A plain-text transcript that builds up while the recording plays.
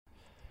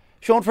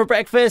Sean for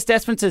breakfast,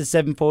 Esperance's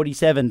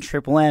 747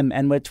 Triple M,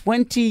 and we're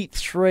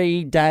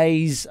 23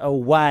 days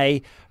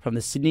away from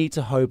the Sydney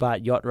to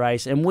Hobart yacht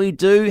race, and we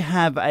do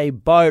have a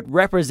boat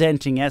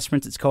representing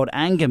Esperance. It's called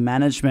Anger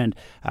Management.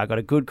 Got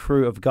a good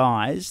crew of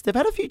guys. They've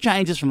had a few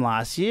changes from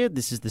last year.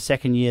 This is the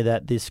second year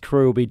that this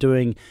crew will be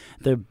doing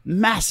the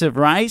massive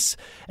race,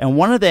 and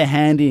one of their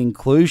handy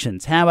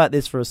inclusions, how about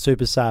this for a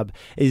super sub,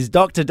 is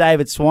Dr.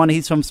 David Swan.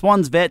 He's from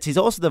Swan's Vets. He's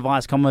also the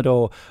Vice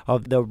Commodore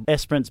of the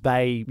Esperance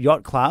Bay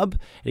Yacht Club,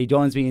 and he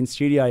joins me in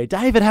studio.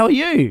 David, how are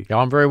you?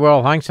 I'm very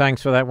well, thanks.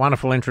 Thanks for that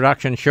wonderful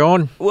introduction,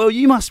 Sean. Well,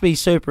 you must be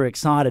super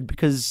excited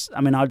because,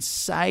 I'd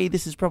say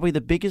this is probably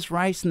the biggest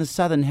race in the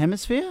Southern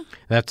Hemisphere.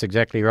 That's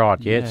exactly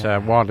right, yeah. It's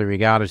widely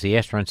regarded as the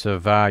Esperance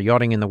of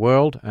yachting in the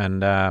world,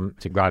 and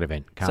it's a great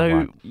event.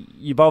 Can't wait.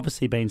 You've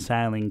obviously been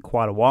sailing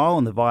quite a while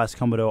and the Vice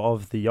Commodore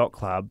of the Yacht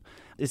Club.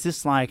 Is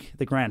this like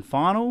the grand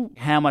final?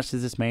 How much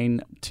does this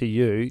mean to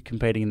you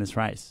competing in this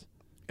race?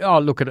 Oh,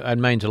 look, it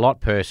means a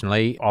lot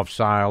personally. I've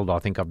sailed, I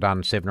think I've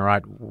done 7 or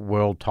 8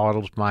 world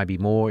titles, maybe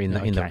more in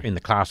the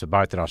class of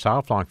boat that I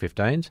sail, Flying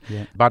 15s.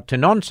 Yeah. But to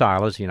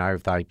non-sailors,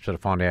 if they sort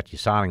of find out you're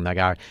sailing, they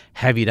go,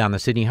 have you done the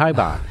Sydney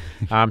Hobart?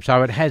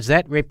 So it has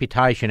that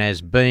reputation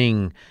as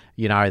being,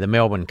 the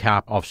Melbourne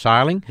Cup of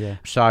sailing. Yeah.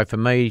 So for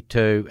me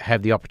to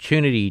have the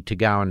opportunity to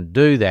go and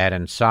do that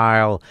and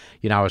sail,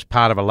 as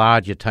part of a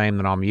larger team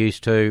than I'm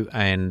used to,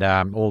 and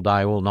all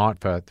day, all night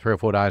for 3 or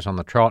 4 days on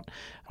the trot,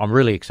 I'm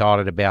really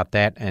excited about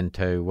that, and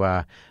to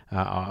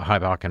I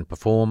hope I can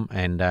perform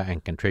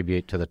and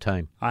contribute to the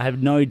team. I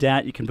have no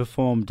doubt you can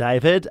perform,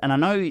 David. And I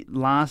know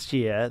last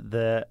year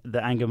the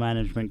Anger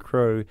Management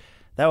crew,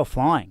 they were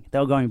flying. They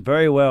were going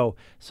very well,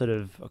 sort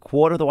of a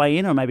quarter of the way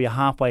in or maybe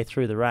halfway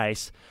through the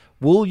race.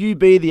 Will you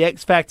be the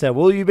X factor?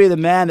 Will you be the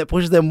man that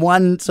pushes them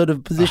one sort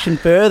of position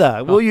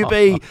further? Will you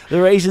be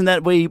the reason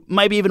that we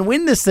maybe even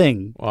win this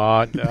thing?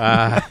 Well,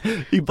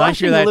 thank you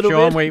for that,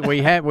 Sean.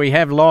 We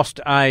have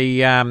lost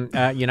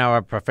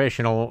a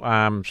professional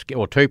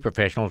or 2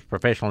 professionals,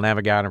 professional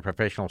navigator and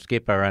professional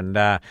skipper, and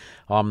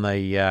I'm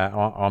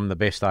the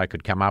best they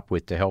could come up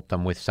with to help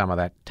them with some of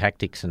that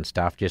tactics and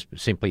stuff, just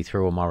simply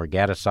through all my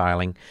regatta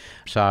sailing.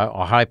 So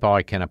I hope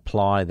I can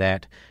apply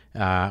that.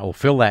 Or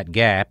fill that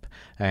gap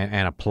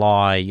and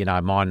apply,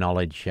 my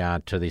knowledge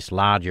to this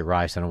larger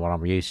race than what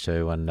I'm used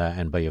to,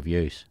 and be of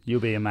use.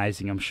 You'll be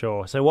amazing, I'm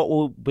sure. So, what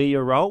will be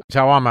your role?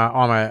 So,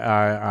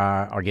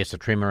 I guess a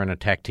trimmer and a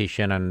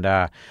tactician, and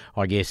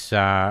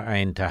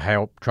and to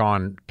help try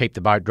and keep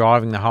the boat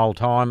driving the whole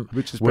time.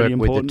 Which is pretty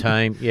important. With the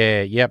team.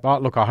 Yeah, yep.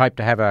 Look, I hope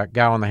to have a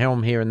go on the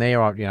helm here and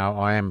there.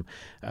 I am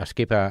a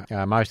skipper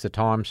most of the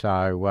time,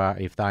 so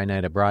if they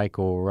need a break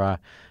or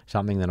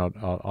something, then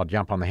I'll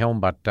jump on the helm.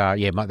 But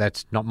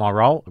that's not my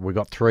role. We've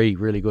got 3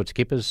 really good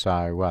skippers,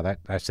 so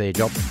that's their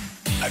job.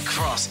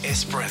 Across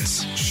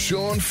Esperance,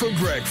 Sean for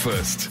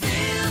breakfast.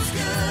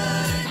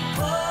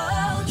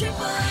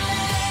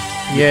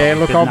 Yeah,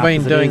 look, I've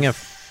been doing a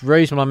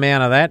reasonable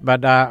amount of that,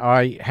 but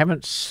I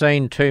haven't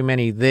seen too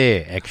many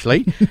there,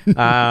 actually.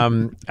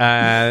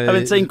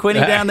 Haven't seen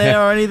Quinny down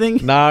there or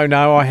anything? No,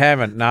 I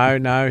haven't. No.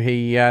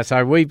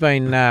 So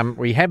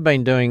we have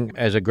been doing,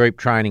 as a group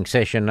training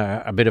session,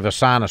 a bit of a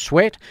sauna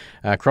sweat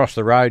across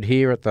the road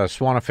here at the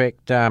Swan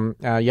Effect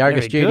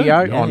yoga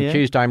studio on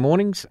Tuesday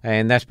mornings,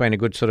 and that's been a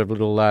good sort of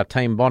little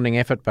team bonding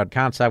effort, but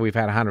can't say we've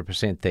had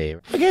 100% there.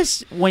 I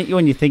guess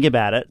when you think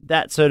about it,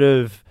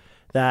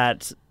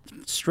 that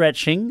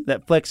stretching,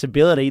 that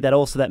flexibility,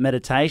 that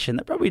meditation,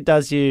 that probably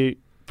does you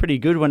pretty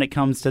good when it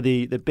comes to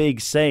the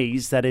big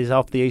seas that is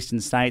off the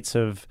eastern states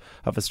of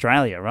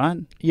Australia, right?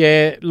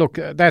 Yeah, look,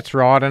 that's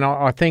right, and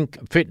I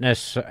think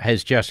fitness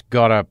has just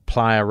got to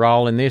play a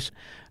role in this.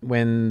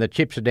 When the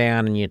chips are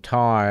down and you're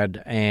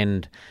tired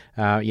and,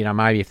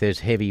 maybe if there's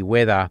heavy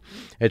weather,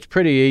 it's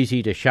pretty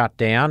easy to shut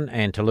down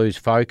and to lose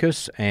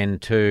focus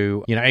and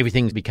to,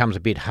 everything becomes a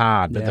bit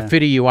hard. But the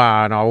fitter you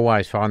are, and I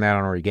always find that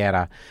on a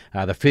regatta,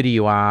 the fitter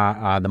you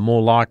are, the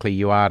more likely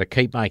you are to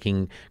keep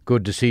making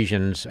good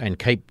decisions and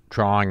keep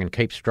trying and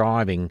keep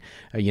striving,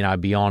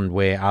 beyond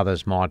where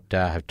others might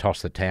have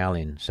tossed the towel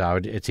in. So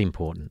it's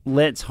important.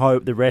 Let's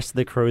hope the rest of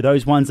the crew,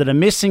 those ones that are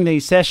missing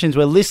these sessions,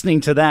 were listening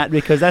to that,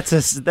 because that's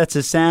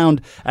a sound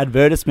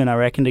advertisement, I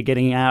reckon, to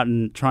getting out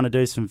and trying to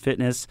do some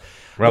fitness.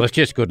 Well, it's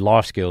just good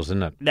life skills,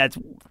 isn't it? That's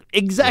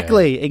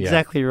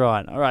exactly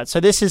right. All right, so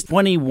this is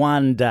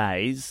 21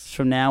 days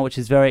from now, which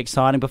is very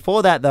exciting.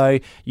 Before that, though,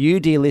 you,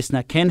 dear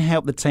listener, can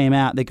help the team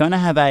out. They're going to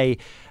have a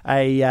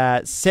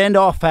send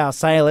off our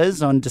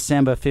sailors on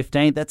December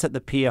 15th. That's at the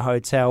Pier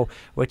Hotel,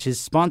 which is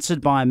sponsored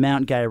by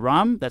Mount Gay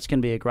Rum. That's going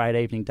to be a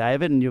great evening,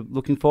 David, and you're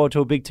looking forward to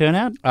a big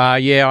turnout?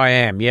 Yeah, I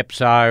am. Yep.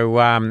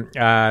 So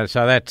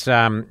that's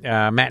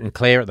Matt and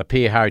Claire at the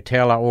Pier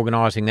Hotel are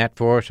organising that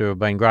for us, who have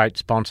been great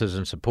sponsors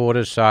and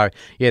supporters. So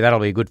yeah, that'll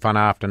be a good fun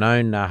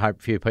afternoon. hope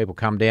a few people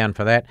come down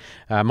for that.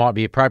 Might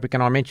be appropriate.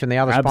 Can I mention the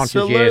other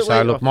sponsors? Absolutely. Yeah,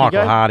 so look, Off you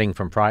Michael go. Harding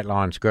from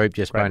Freightlines Group,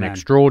 just Great been an man.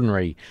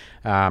 extraordinary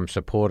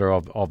supporter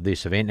of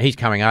this event. He's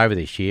coming over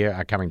this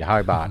year, coming to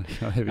Hobart.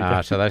 Here we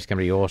go. So that's going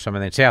to be awesome.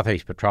 And then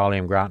Southeast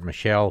Petroleum, Grant and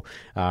Michelle,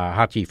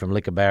 Hutchie from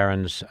Liquor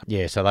Barons.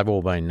 Yeah, so they've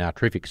all been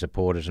terrific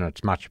supporters, and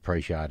it's much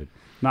appreciated.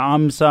 Now,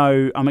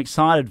 I'm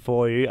excited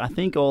for you. I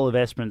think all of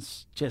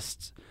Esperance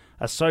just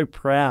are so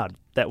proud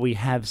that we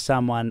have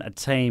someone, a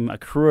team, a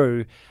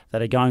crew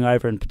that are going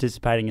over and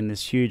participating in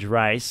this huge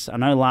race. I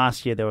know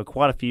last year there were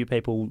quite a few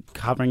people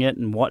covering it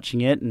and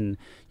watching it, and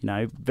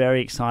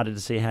very excited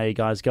to see how you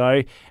guys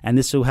go. And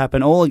this will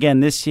happen all again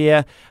this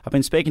year. I've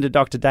been speaking to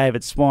Dr.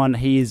 David Swan.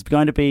 He is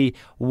going to be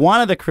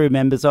one of the crew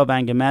members of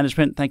Anger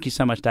Management. Thank you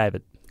so much,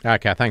 David.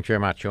 Okay, thanks very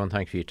much, Sean.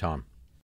 Thanks for your time.